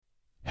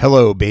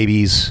Hello,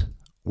 babies.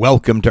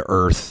 Welcome to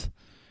Earth.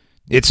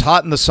 It's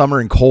hot in the summer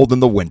and cold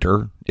in the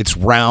winter. It's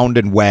round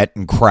and wet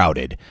and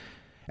crowded.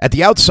 At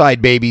the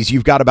outside, babies,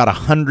 you've got about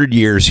 100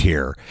 years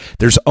here.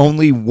 There's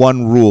only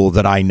one rule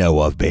that I know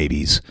of,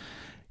 babies.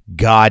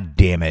 God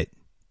damn it,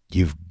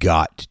 you've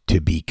got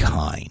to be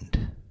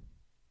kind.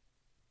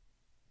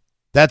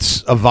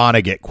 That's a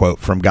Vonnegut quote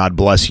from God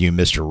Bless You,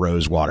 Mr.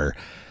 Rosewater.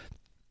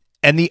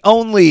 And the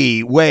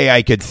only way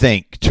I could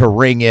think to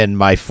ring in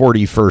my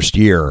 41st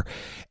year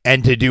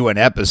and to do an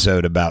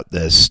episode about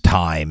this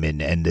time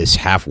and this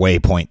halfway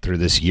point through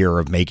this year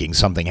of making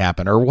something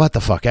happen, or what the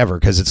fuck ever,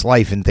 because it's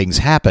life and things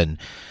happen,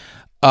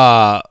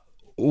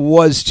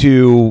 was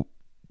to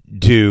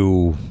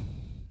do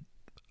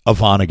a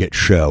Vonnegut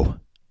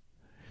show.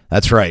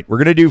 That's right. We're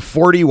going to do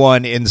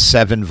 41 in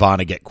 7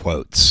 Vonnegut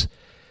quotes.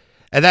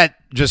 And that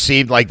just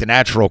seemed like the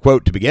natural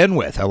quote to begin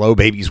with. Hello,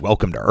 babies.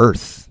 Welcome to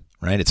Earth.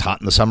 Right? It's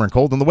hot in the summer and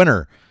cold in the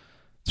winter.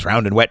 It's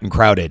round and wet and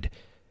crowded.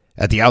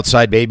 At the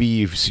outside, baby,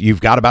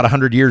 you've got about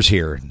 100 years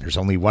here. There's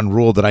only one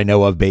rule that I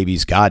know of,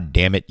 babies. God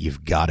damn it,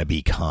 you've got to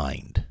be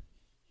kind.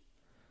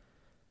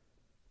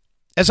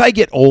 As I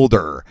get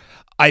older,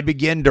 I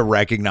begin to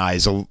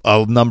recognize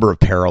a number of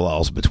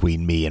parallels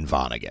between me and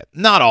Vonnegut.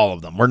 Not all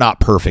of them. We're not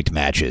perfect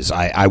matches.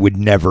 I would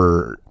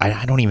never,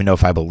 I don't even know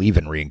if I believe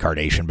in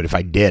reincarnation, but if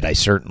I did, I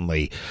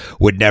certainly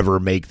would never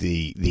make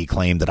the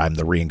claim that I'm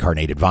the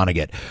reincarnated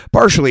Vonnegut,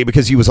 partially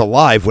because he was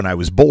alive when I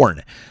was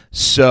born.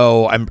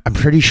 So I'm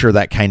pretty sure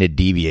that kind of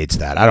deviates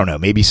that. I don't know.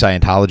 Maybe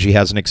Scientology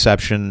has an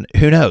exception.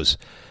 Who knows?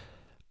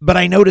 But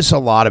I notice a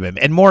lot of him.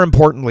 And more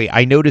importantly,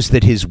 I notice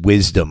that his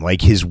wisdom,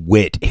 like his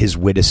wit, his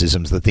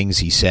witticisms, the things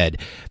he said,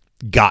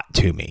 got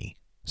to me.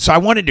 So I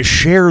wanted to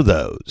share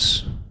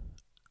those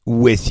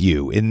with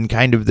you in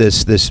kind of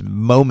this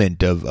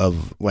moment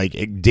of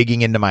like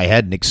digging into my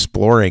head and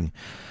exploring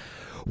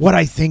what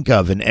I think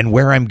of and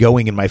where I'm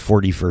going in my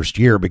 41st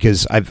year,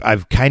 because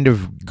I've kind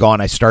of gone,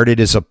 I started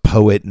as a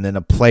poet and then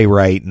a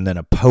playwright and then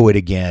a poet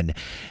again.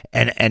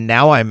 And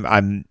now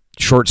I'm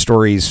short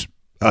stories,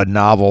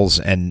 novels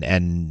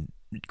and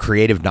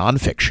creative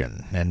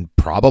nonfiction, and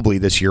probably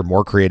this year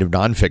more creative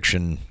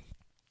nonfiction,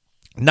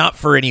 not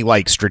for any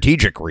like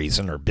strategic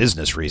reason or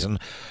business reason,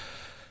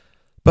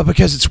 but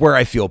because it's where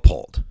I feel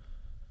pulled.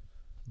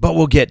 But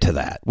we'll get to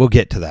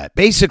that.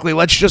 Basically,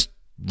 let's just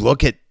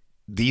look at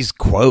these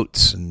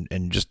quotes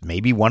and just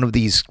maybe one of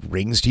these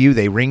rings to you.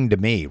 They ring to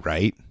me,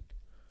 right?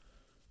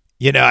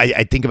 You know,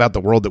 I think about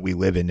the world that we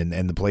live in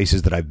and the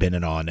places that I've been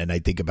in on, and I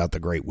think about the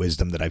great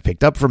wisdom that I've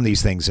picked up from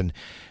these things.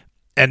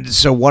 And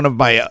so one of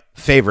my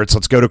favorites,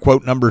 let's go to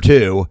quote number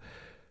 2.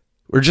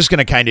 We're just going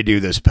to kind of do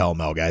this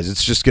pell-mell, guys.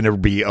 It's just going to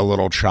be a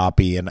little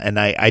choppy, and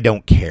I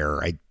don't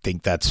care. I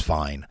think that's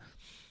fine.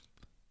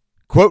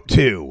 Quote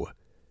 2.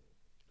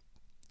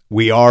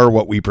 We are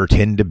what we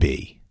pretend to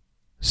be,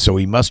 so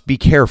we must be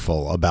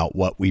careful about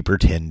what we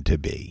pretend to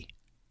be.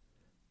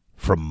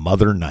 From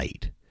Mother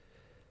Night.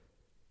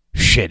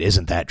 Shit,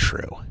 isn't that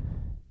true?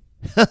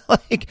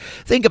 Like,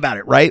 think about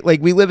it, right?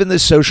 Like, we live in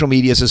this social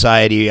media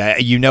society.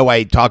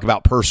 I talk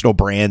about personal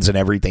brands and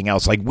everything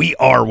else. Like, we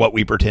are what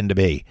we pretend to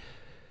be.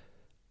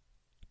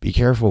 Be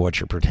careful what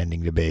you're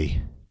pretending to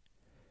be.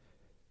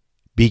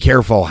 Be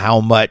careful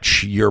how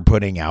much you're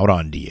putting out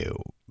onto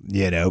you.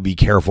 You know, be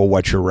careful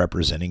what you're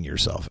representing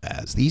yourself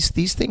as. These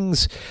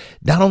things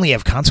not only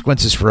have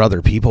consequences for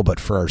other people, but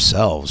for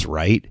ourselves,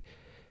 right?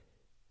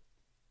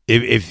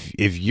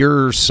 If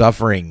you're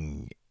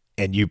suffering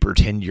and you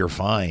pretend you're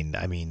fine,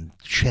 I mean,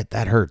 shit,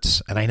 that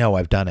hurts. And I know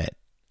I've done it.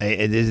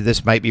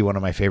 This might be one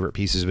of my favorite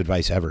pieces of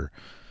advice ever.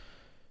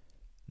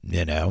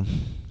 You know,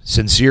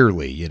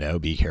 sincerely, you know,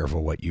 be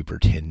careful what we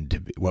pretend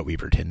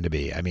to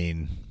be. I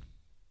mean,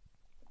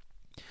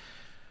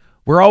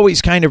 we're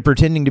always kind of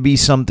pretending to be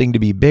something to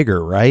be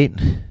bigger, right?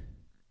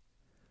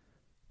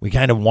 We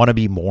kind of want to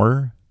be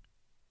more.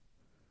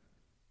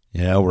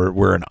 You know,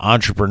 we're an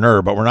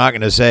entrepreneur, but we're not going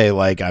to say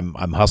like I'm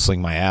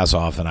hustling my ass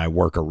off and I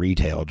work a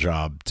retail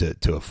job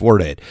to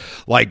afford it.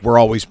 Like, we're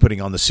always putting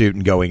on the suit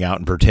and going out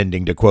and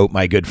pretending, to quote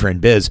my good friend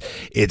Biz,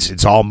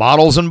 it's all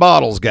models and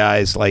bottles,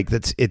 guys. Like,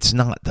 it's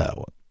not,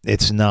 though.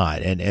 It's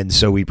not. And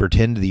so we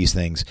pretend these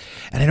things,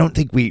 and I don't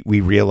think we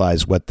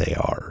realize what they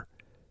are.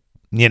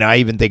 You know, I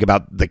even think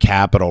about the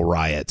Capitol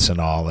riots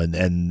and all,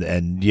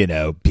 and you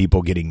know,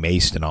 people getting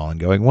maced and all, and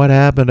going, what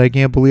happened? I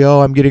can't believe,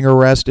 I'm getting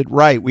arrested.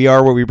 Right, we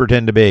are what we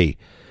pretend to be.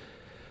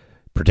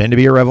 Pretend to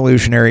be a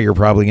revolutionary, you're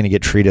probably going to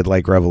get treated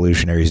like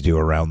revolutionaries do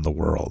around the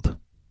world.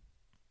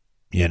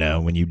 You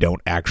know, when you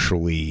don't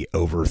actually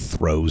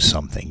overthrow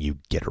something, you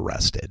get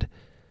arrested.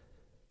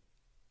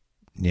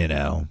 You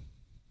know?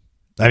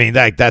 I mean,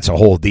 that's a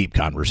whole deep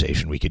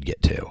conversation we could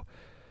get to.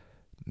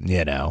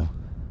 You know?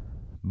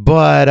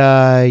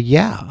 But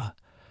yeah,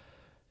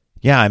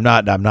 I'm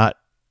not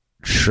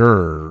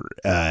sure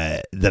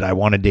that I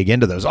want to dig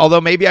into those. Although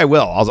maybe I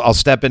will. I'll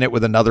step in it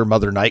with another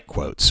Mother Night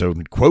quote. So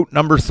quote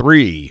number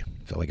 3.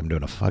 I feel like I'm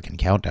doing a fucking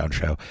countdown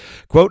show.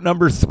 Quote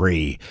number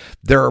 3.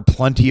 There are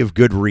plenty of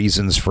good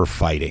reasons for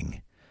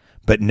fighting,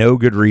 but no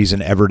good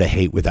reason ever to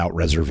hate without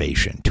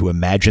reservation, to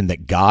imagine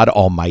that God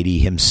Almighty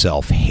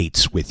himself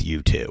hates with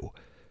you too.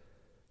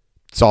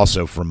 It's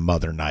also from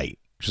Mother Night,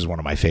 which is one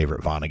of my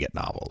favorite Vonnegut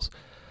novels.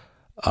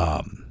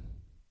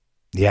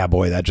 Yeah,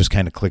 boy, that just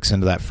kind of clicks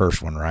into that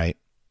first one, right?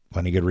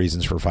 Plenty good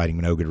reasons for fighting,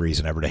 no good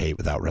reason ever to hate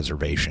without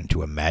reservation,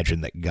 to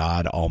imagine that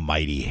God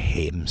Almighty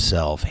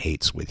himself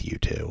hates with you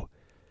too.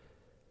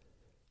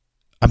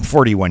 I'm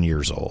 41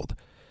 years old.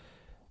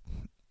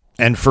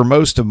 And for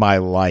most of my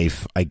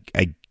life, I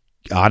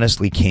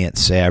honestly can't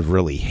say I've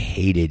really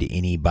hated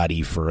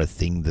anybody for a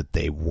thing that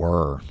they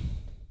were.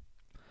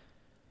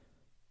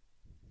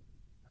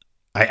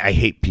 I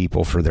hate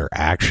people for their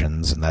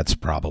actions, and that's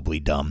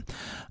probably dumb.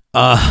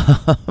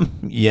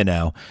 You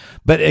know,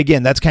 but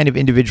again, that's kind of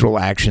individual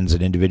actions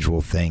and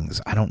individual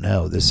things. I don't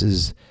know.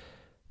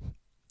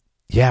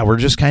 We're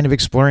just kind of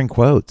exploring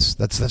quotes.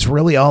 That's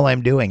really all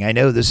I'm doing. I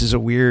know this is a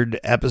weird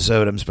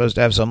episode. I'm supposed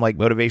to have some like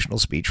motivational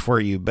speech for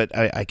you, but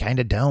I kind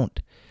of don't.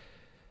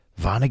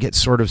 Vonnegut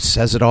sort of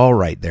says it all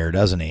right there,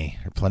 doesn't he?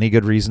 There are plenty of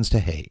good reasons to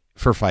hate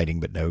for fighting,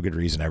 but no good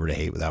reason ever to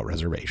hate without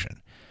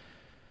reservation.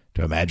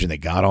 To imagine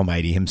that God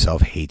Almighty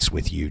himself hates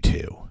with you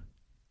too.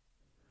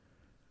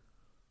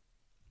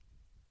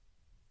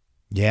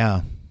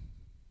 Yeah.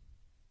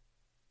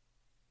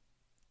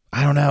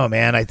 I don't know,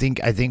 man. I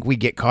think we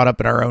get caught up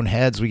in our own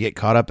heads. We get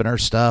caught up in our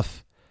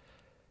stuff.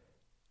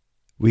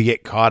 We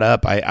get caught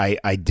up.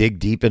 I dig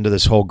deep into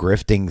this whole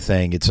grifting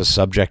thing. It's a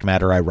subject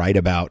matter I write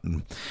about,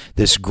 and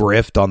this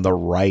grift on the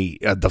right,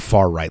 the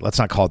far right. Let's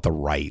not call it the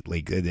right,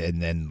 like,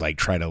 and then like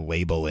try to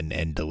label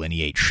and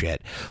delineate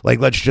shit. Like,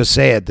 let's just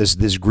say it.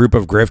 This group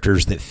of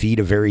grifters that feed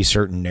a very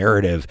certain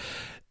narrative.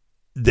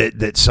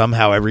 That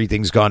somehow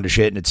everything's gone to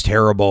shit and it's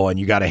terrible and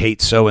you got to hate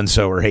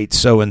so-and-so or hate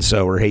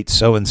so-and-so or hate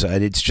so-and-so.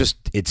 And it's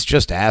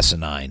just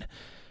asinine.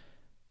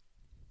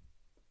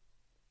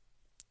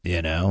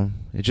 You know,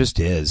 it just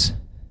is.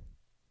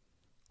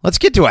 Let's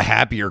get to a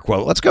happier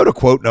quote. Let's go to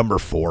quote number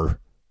 4.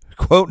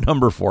 Quote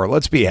number 4.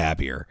 Let's be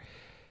happier.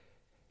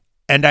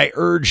 And I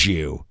urge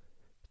you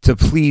to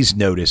please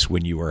notice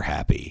when you are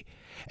happy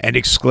and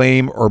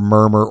exclaim or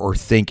murmur or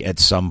think at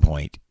some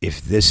point, if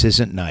this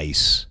isn't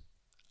nice,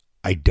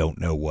 I don't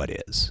know what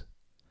is.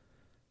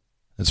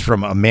 It's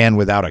from A Man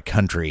Without a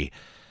Country.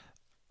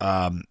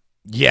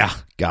 Yeah,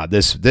 God,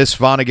 this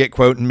Vonnegut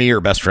quote and me are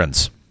best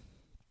friends.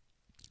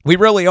 We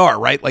really are,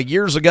 right? Like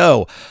years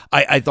ago,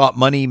 I thought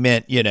money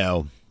meant,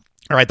 or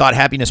I thought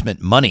happiness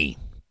meant money,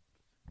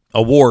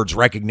 awards,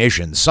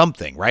 recognition,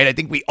 something, right? I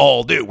think we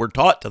all do. We're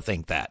taught to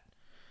think that,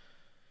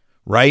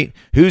 right?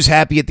 Who's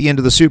happy at the end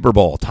of the Super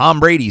Bowl? Tom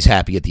Brady's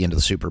happy at the end of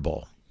the Super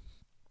Bowl.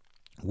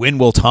 When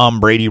will Tom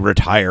Brady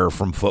retire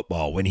from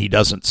football? When he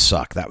doesn't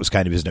suck. That was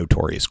kind of his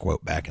notorious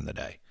quote back in the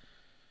day.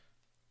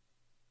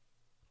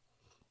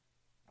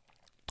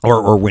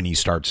 Or when he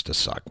starts to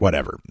suck,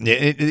 whatever.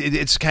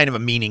 It's kind of a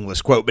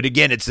meaningless quote. But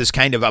again, it's this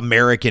kind of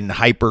American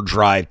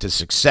hyperdrive to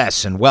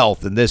success and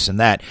wealth and this and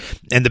that.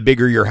 And the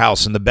bigger your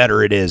house and the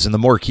better it is and the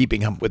more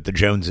keeping up with the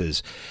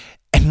Joneses.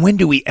 And when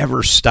do we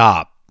ever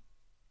stop?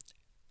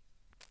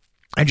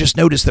 I just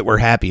notice that we're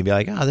happy and be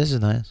like, oh, this is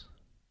nice.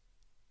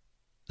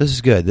 This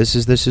is good. This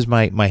is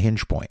my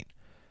hinge point.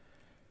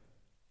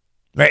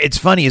 Right? It's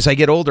funny, as I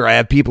get older, I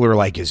have people who are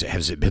like,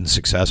 has it been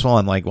successful?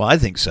 I'm like, well, I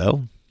think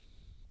so.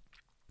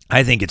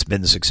 I think it's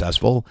been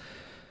successful.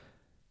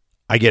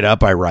 I get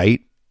up, I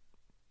write,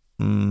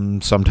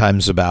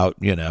 sometimes about,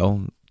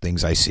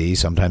 things I see,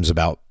 sometimes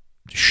about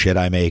shit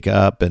I make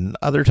up, and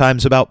other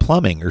times about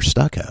plumbing or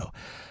stucco.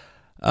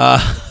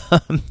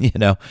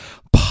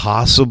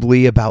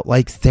 Possibly about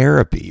like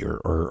therapy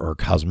or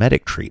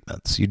cosmetic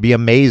treatments. You'd be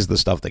amazed the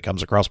stuff that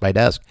comes across my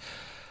desk.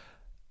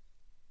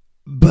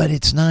 But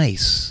it's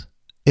nice.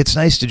 It's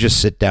nice to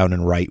just sit down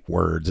and write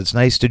words. It's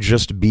nice to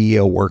just be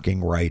a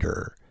working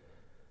writer.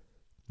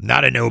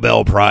 Not a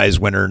Nobel Prize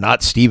winner,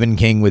 not Stephen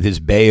King with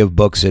his bay of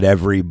books at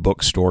every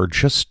bookstore,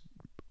 just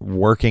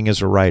working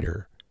as a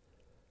writer.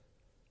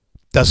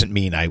 Doesn't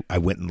mean I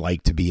wouldn't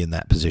like to be in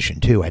that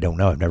position too. I don't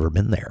know. I've never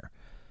been there.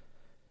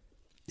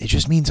 It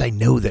just means I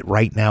know that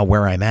right now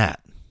where I'm at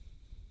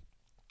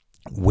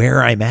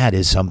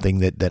is something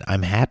that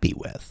I'm happy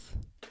with.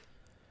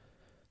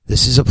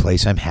 This is a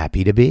place I'm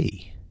happy to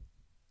be.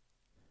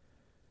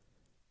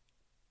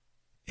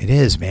 It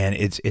is, man.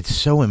 It's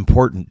so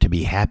important to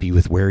be happy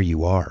with where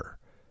you are.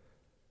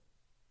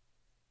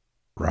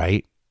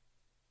 Right?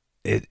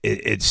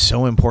 It's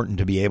so important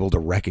to be able to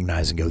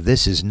recognize and go,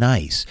 this is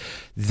nice.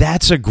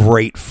 That's a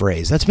great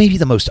phrase. That's maybe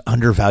the most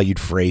undervalued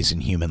phrase in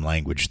human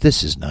language.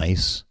 This is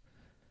nice.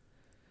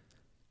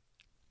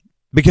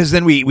 Because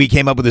then we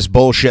came up with this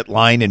bullshit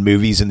line in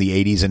movies in the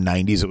 80s and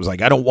 90s. It was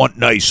like, I don't want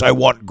nice, I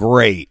want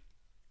great.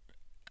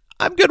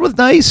 I'm good with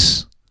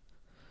nice.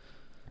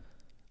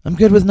 I'm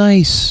good with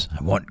nice.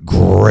 I want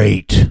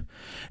great.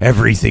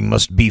 Everything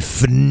must be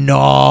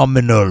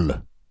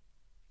phenomenal.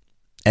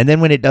 And then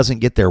when it doesn't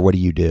get there, what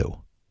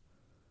do?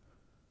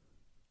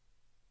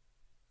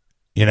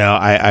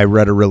 I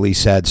read a really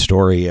sad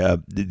story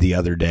the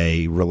other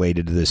day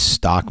related to this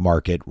stock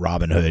market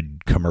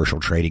Robinhood commercial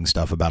trading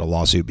stuff about a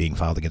lawsuit being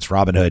filed against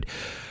Robinhood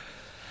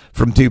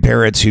from two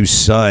parents whose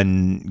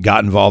son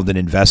got involved in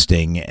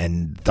investing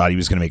and thought he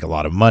was going to make a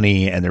lot of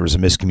money, and there was a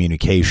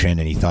miscommunication,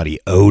 and he thought he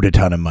owed a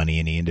ton of money,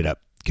 and he ended up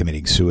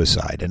committing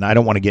suicide. And I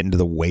don't want to get into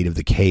the weight of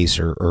the case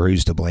or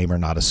who's to blame or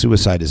not. A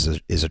suicide is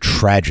a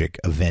tragic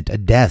event. A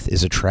death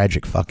is a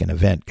tragic fucking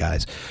event,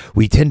 guys.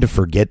 We tend to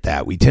forget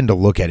that. We tend to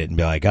look at it and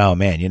be like, oh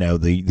man,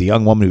 the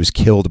young woman who was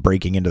killed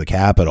breaking into the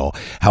Capitol,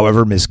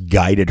 however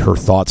misguided her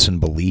thoughts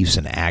and beliefs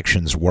and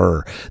actions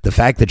were, the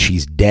fact that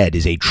she's dead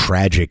is a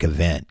tragic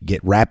event.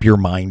 Wrap your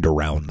mind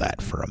around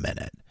that for a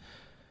minute.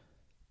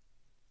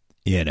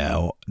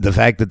 The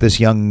fact that this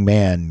young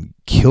man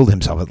killed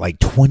himself at like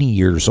 20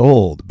 years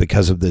old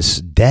because of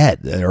this debt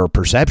or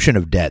perception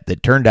of debt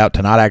that turned out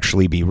to not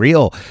actually be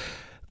real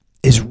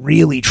is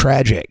really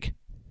tragic.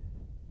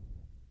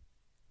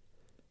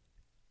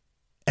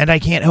 And I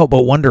can't help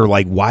but wonder,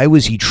 why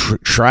was he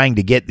trying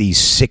to get these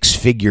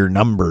 6-figure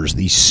numbers,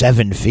 these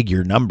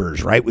 7-figure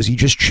numbers, right? Was he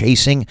just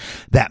chasing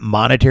that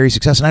monetary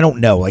success? And I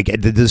don't know.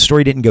 The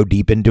story didn't go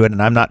deep into it,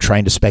 and I'm not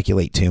trying to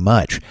speculate too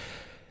much.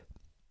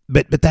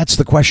 But that's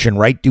the question,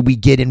 right? Do we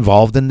get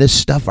involved in this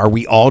stuff? Are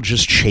we all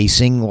just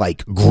chasing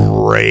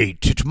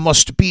great, it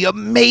must be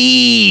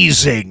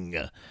amazing,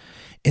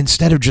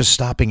 instead of just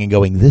stopping and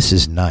going, this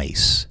is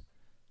nice?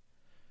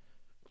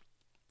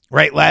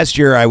 Right? Last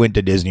year, I went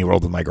to Disney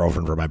World with my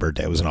girlfriend for my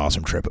birthday. It was an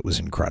awesome trip. It was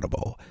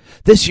incredible.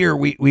 This year,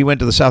 we went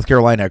to the South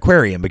Carolina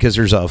Aquarium because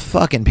there's a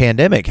fucking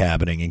pandemic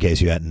happening, in case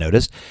you hadn't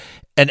noticed.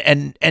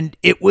 And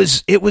it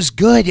was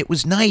good. It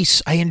was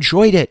nice. I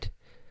enjoyed it.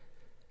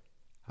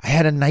 I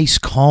had a nice,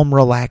 calm,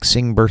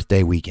 relaxing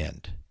birthday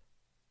weekend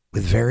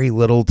with very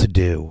little to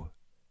do.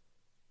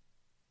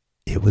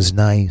 It was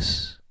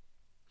nice.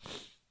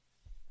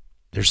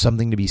 There's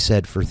something to be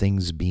said for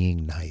things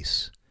being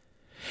nice.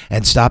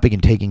 And stopping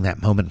and taking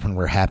that moment when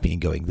we're happy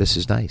and going, this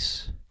is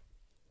nice.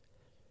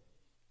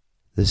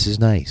 This is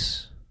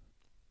nice.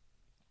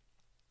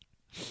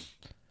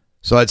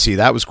 So let's see.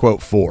 That was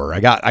quote 4. I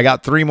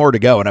got 3 more to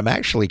go, and I'm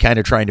actually kind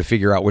of trying to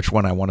figure out which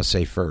one I want to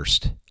say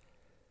first.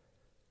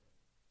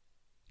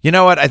 You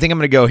know what? I think I'm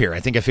going to go here. I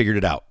think I figured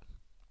it out.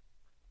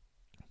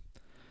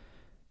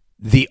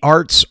 The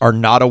arts are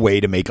not a way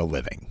to make a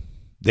living.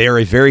 They are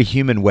a very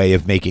human way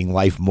of making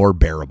life more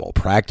bearable.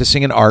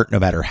 Practicing an art, no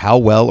matter how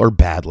well or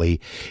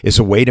badly, is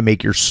a way to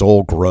make your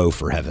soul grow,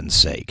 for heaven's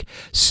sake.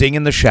 Sing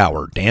in the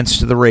shower, dance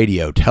to the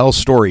radio, tell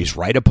stories,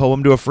 write a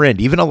poem to a friend,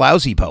 even a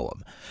lousy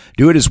poem.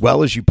 Do it as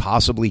well as you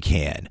possibly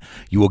can.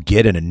 You will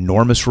get an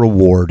enormous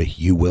reward.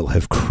 You will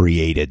have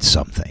created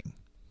something.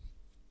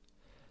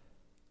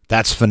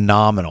 That's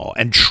phenomenal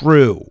and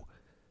true.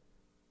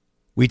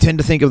 We tend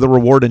to think of the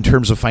reward in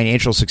terms of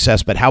financial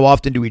success, but how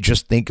often do we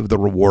just think of the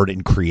reward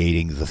in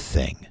creating the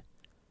thing?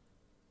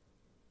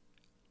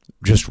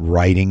 Just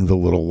writing the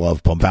little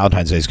love poem.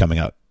 Valentine's Day is coming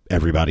up,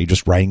 everybody.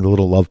 Just writing the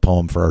little love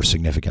poem for our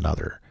significant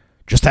other.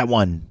 Just that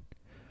one.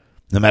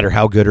 No matter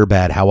how good or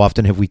bad, how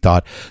often have we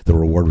thought the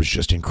reward was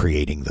just in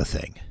creating the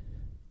thing?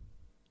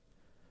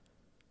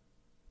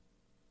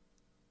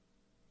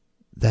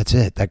 That's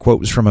it. That quote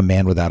was from A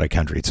Man Without a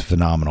Country. It's a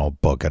phenomenal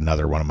book.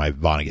 Another one of my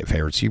Vonnegut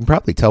favorites. You can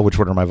probably tell which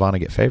one are my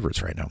Vonnegut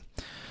favorites right now.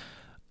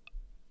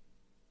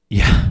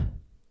 Yeah.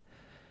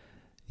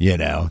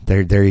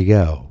 There you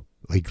go.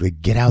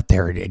 Like get out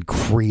there and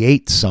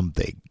create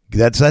something.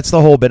 That's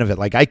the whole benefit.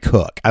 I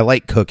cook. I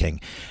like cooking.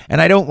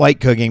 And I don't like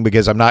cooking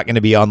because I'm not going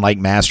to be on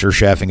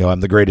MasterChef and go, I'm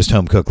the greatest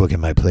home cook, look at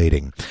my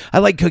plating. I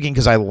like cooking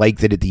because I like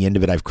that at the end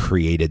of it, I've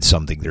created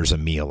something. There's a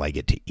meal I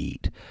get to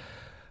eat.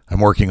 I'm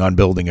working on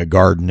building a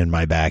garden in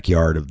my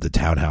backyard of the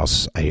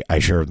townhouse I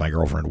share with my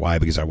girlfriend. Why?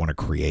 Because I want to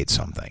create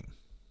something.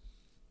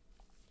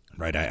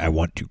 Right? I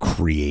want to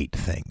create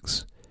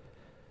things.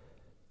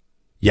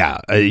 Yeah,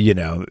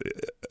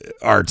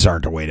 arts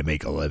aren't a way to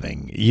make a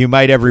living. You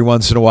might every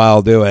once in a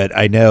while do it.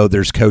 I know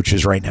there's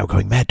coaches right now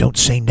going, Matt, don't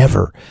say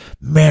never.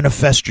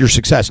 Manifest your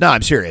success. No,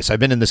 I'm serious. I've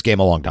been in this game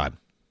a long time.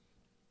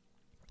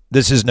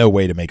 This is no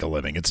way to make a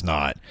living. It's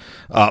not.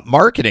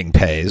 Marketing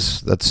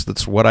pays.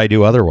 That's what I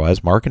do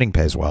otherwise. Marketing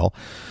pays well.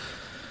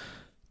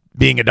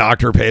 Being a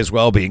doctor pays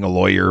well. Being a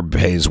lawyer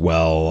pays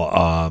well.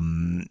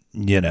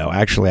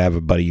 Actually, I have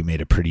a buddy who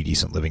made a pretty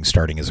decent living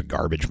starting as a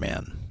garbage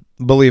man.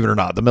 Believe it or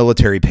not, the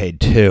military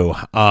paid too.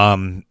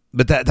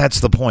 But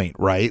that's the point,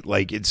 right?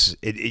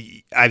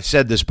 I've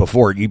said this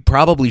before. You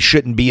probably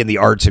shouldn't be in the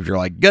arts if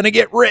you're gonna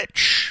get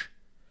rich.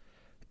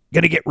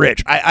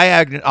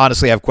 I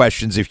honestly have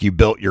questions if you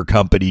built your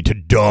company to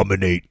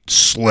dominate,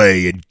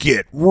 slay, and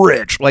get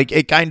rich. I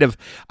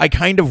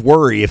kind of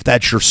worry if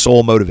that's your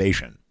sole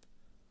motivation.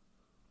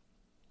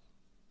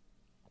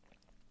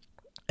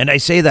 And I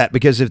say that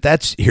because if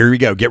that's, here we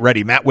go, get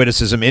ready, Matt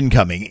Witticism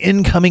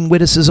incoming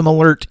witticism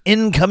alert,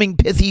 incoming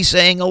pithy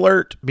saying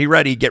alert, be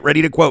ready, get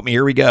ready to quote me,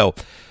 here we go.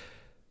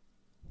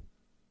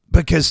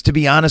 Because to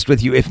be honest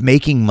with you, if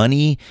making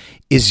money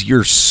is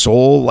your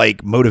sole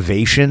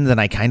motivation, then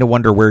I kind of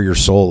wonder where your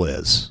soul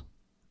is.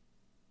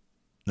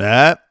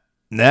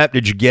 Nap,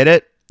 did you get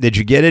it? Did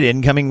you get it?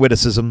 Incoming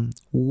witticism.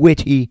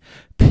 Witty,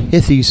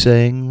 pithy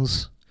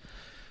sayings.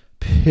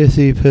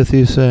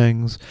 Pithy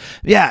sayings.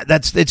 Yeah,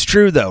 it's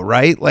true though,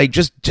 right? Like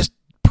just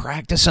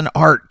practice an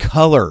art,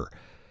 color.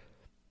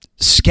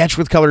 Sketch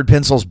with colored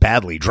pencils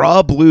badly. Draw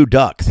a blue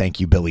duck. Thank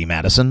you, Billy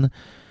Madison.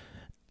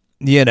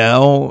 You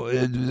know,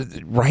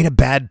 write a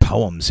bad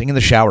poem. Sing in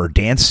the shower.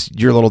 Dance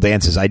your little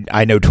dances.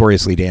 I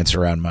notoriously dance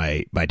around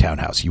my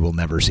townhouse. You will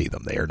never see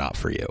them. They are not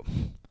for you.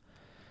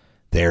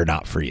 They are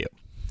not for you.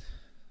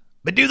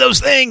 But do those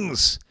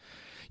things.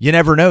 You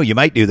never know. You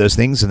might do those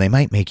things and they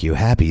might make you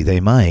happy. They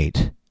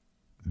might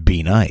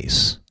be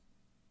nice.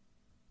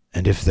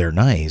 And if they're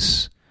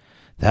nice,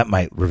 that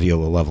might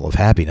reveal a level of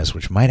happiness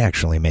which might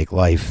actually make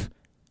life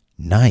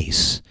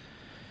nice,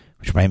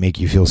 which might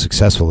make you feel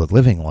successful at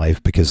living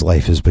life because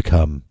life has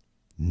become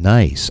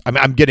nice. I'm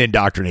going to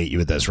indoctrinate you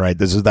with this, right?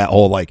 This is that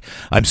whole, like,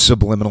 I'm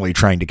subliminally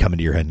trying to come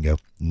into your head and go,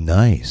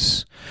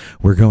 nice.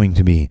 We're going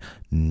to be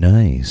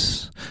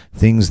nice.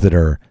 Things that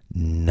are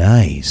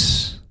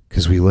nice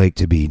because we like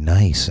to be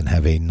nice and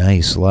have a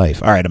nice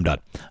life. All right, I'm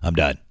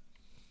done.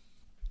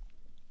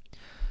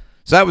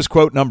 So that was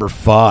quote number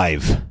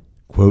 5.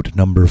 Quote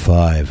number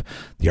 5.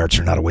 The arts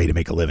are not a way to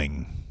make a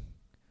living.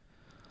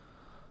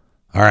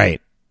 All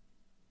right.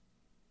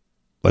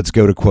 Let's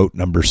go to quote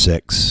number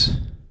 6.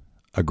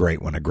 A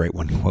great one.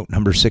 Quote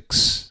number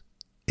 6.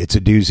 It's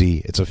a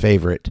doozy. It's a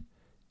favorite.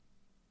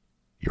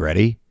 You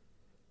ready?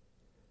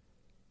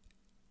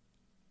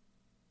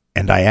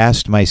 And I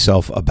asked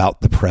myself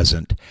about the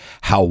present,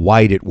 how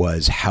wide it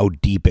was, how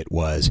deep it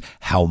was,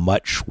 how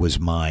much was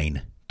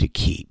mine to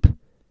keep.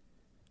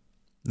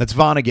 That's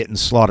Vonnegut in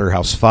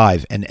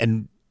Slaughterhouse-Five.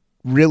 And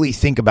really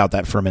think about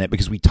that for a minute,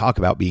 because we talk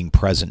about being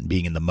present,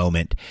 being in the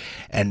moment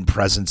and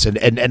presence.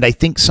 And I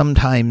think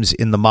sometimes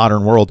in the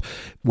modern world,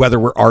 whether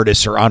we're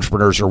artists or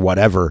entrepreneurs or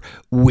whatever,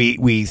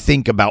 we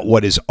think about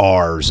what is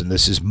ours and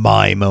this is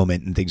my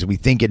moment and things. We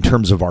think in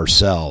terms of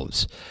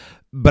ourselves.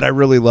 But I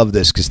really love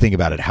this because think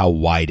about it, how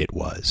wide it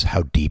was,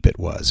 how deep it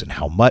was, and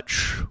how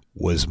much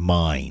was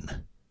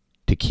mine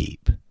to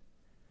keep.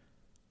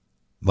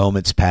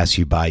 Moments pass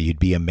you by, you'd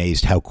be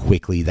amazed how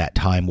quickly that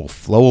time will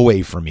flow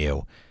away from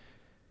you.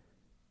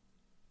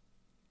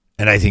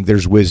 And I think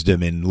there's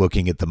wisdom in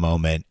looking at the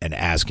moment and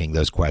asking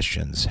those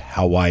questions,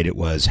 how wide it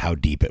was, how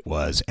deep it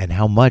was, and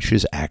how much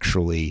is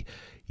actually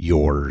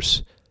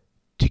yours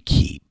to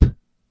keep.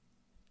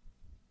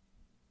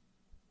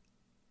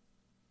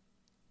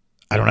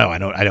 I don't know.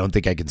 I don't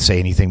think I can say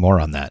anything more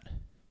on that.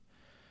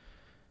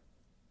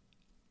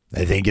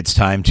 I think it's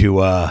time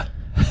to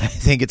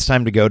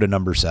go to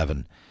number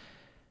 7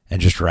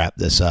 and just wrap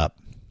this up.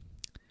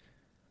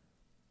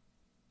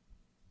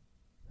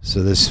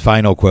 So this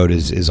final quote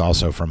is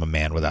also from A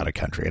Man Without a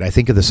Country. And I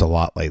think of this a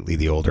lot lately,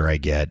 the older I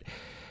get,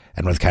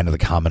 and with kind of the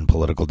common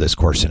political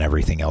discourse and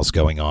everything else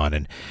going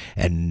on,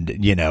 and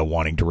you know,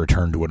 wanting to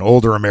return to an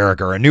older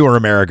America or a newer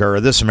America or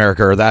this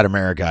America or that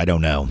America, I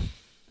don't know.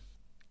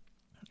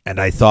 And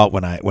I thought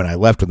when I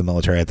left with the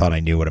military, I thought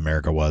I knew what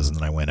America was, and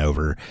then I went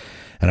over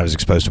and I was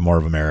exposed to more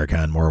of America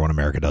and more of what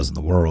America does in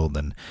the world.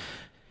 And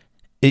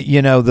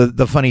you know,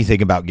 the funny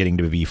thing about getting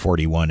to be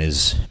 41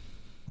 is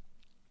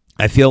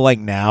I feel like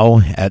now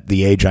at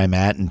the age I'm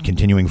at and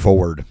continuing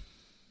forward,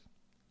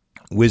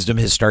 wisdom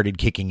has started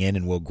kicking in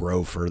and will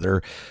grow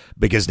further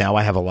because now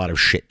I have a lot of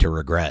shit to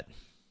regret.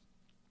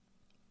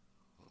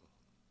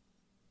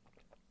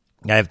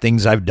 I have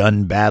things I've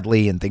done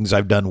badly and things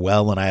I've done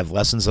well, and I have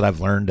lessons that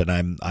I've learned,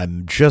 and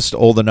I'm just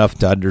old enough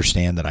to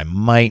understand that I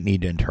might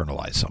need to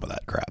internalize some of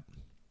that crap.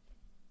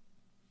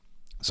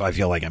 So I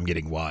feel like I'm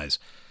getting wise.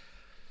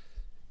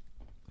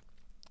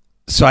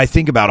 So I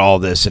think about all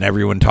this and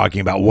everyone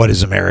talking about what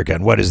is America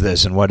and what is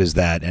this and what is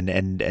that,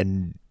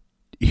 and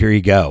here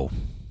you go.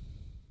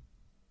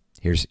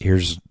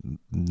 Here's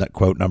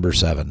quote number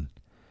 7.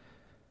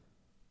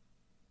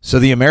 So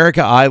the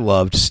America I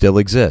loved still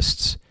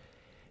exists.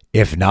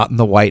 If not in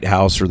the White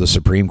House or the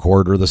Supreme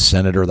Court or the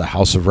Senate or the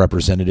House of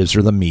Representatives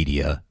or the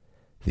media,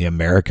 the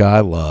America I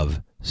love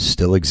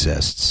still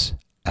exists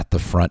at the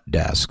front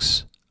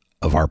desks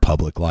of our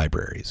public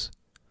libraries.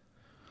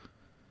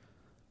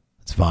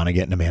 It's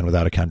Vonnegut and A Man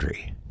Without a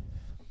Country.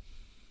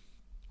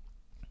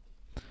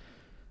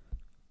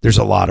 There's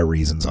a lot of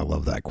reasons I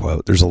love that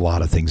quote. There's a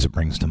lot of things it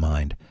brings to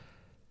mind.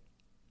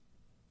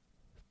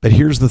 But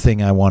here's the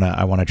thing I want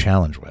to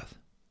challenge with.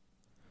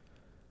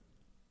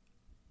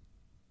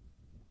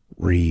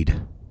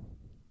 Read.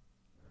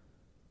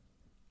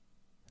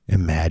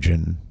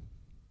 Imagine.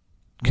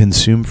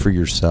 Consume for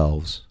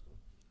yourselves.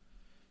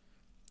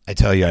 I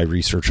tell you, I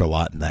research a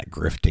lot in that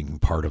grifting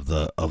part of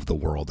the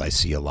world. I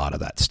see a lot of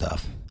that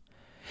stuff.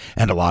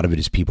 And a lot of it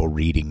is people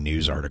reading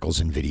news articles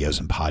and videos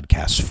and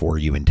podcasts for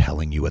you and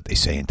telling you what they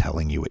say and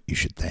telling you what you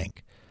should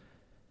think.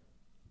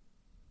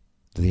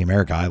 The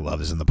America I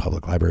love is in the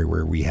public library,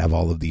 where we have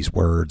all of these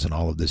words and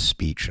all of this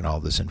speech and all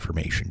this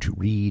information to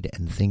read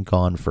and think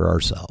on for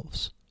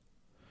ourselves.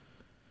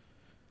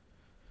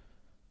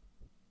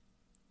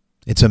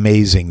 It's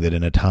amazing that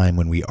in a time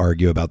when we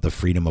argue about the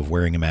freedom of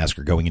wearing a mask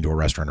or going into a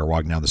restaurant or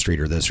walking down the street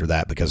or this or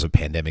that because of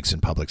pandemics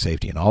and public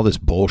safety and all this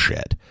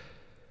bullshit,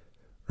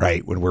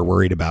 right? When we're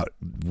worried about,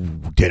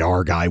 did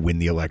our guy win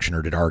the election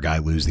or did our guy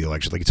lose the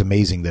election? Like, it's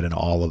amazing that in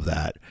all of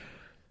that,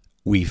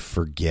 we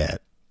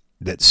forget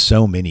that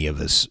so many of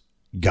us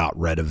got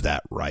rid of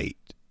that right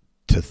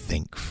to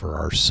think for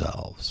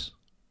ourselves.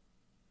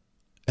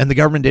 And the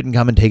government didn't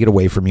come and take it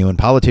away from you, and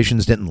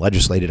politicians didn't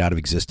legislate it out of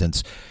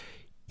existence.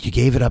 You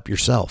gave it up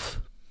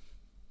yourself.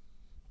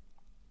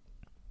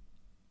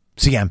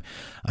 See, I'm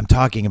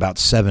talking about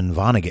 7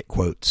 Vonnegut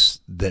quotes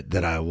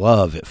that I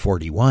love at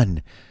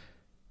 41,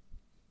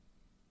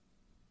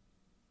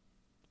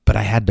 but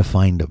I had to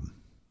find them.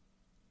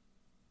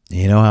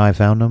 You know how I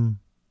found them?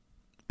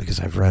 Because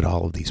I've read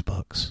all of these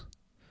books.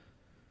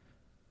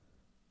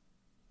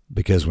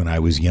 Because when I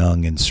was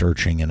young and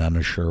searching and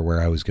unsure where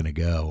I was going to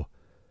go,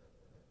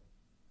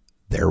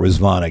 there was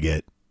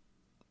Vonnegut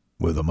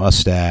with a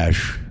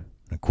mustache,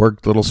 a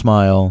quirked little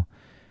smile,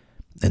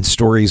 and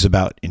stories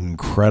about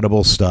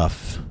incredible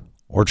stuff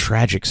or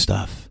tragic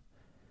stuff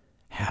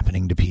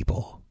happening to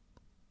people.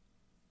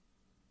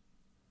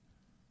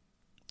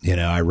 You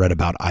know, I read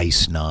about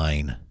Ice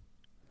 9.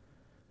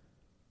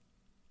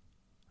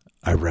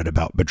 I read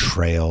about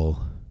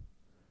betrayal.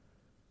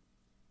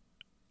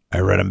 I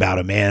read about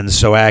a man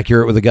so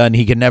accurate with a gun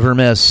he could never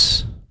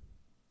miss.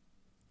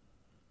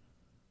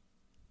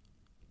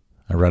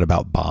 I read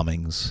about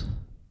bombings.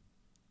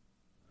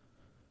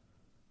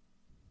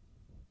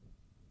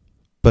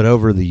 But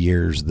over the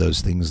years, those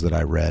things that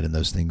I read and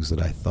those things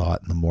that I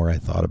thought, and the more I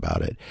thought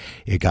about it,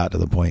 it got to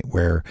the point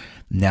where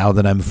now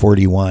that I'm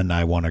 41,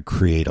 I want to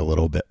create a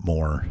little bit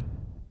more.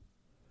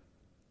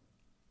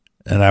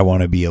 And I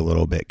want to be a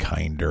little bit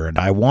kinder. And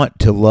I want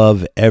to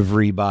love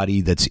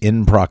everybody that's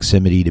in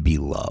proximity to be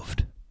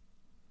loved.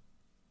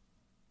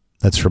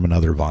 That's from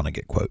another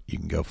Vonnegut quote. You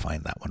can go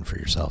find that one for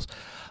yourselves.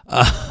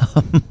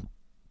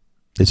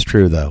 It's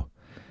true, though.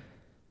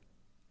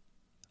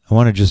 I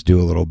want to just do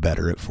a little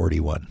better at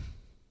 41.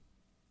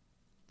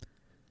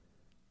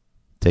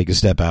 Take a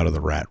step out of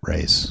the rat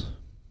race.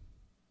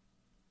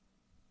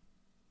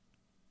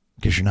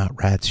 Because you're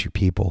not rats, you're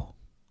people.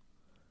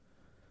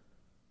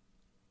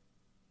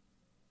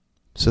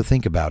 So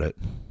think about it.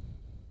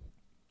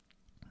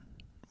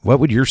 What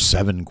would your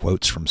 7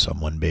 quotes from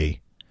someone be?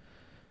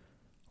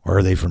 Or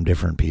are they from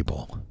different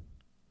people?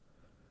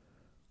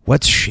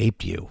 What's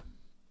shaped you?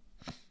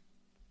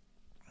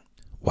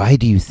 Why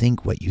do you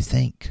think what you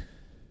think?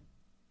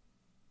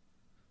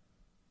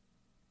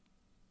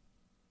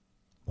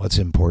 What's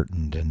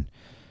important? And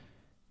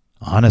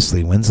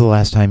honestly, when's the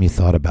last time you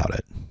thought about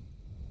it?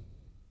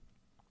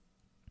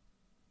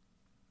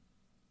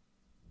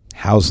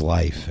 How's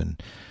life?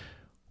 And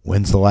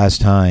when's the last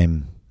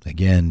time,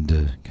 again,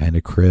 to kind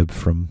of crib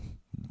from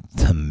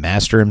the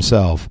master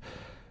himself,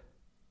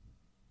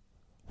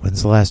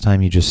 when's the last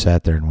time you just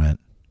sat there and went,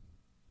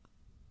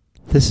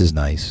 this is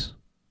nice?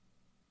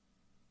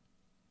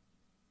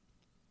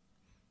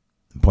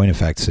 In point of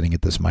fact, sitting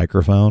at this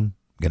microphone,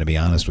 I'm going to be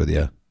honest with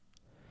you,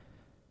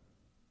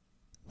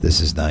 this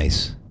is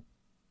nice.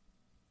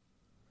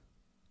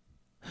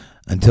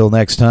 Until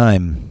next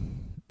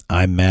time,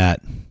 I'm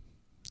Matt,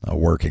 a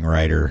working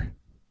writer,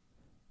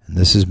 and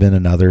this has been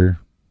another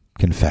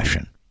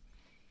confession.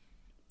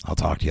 I'll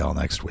talk to you all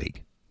next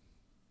week.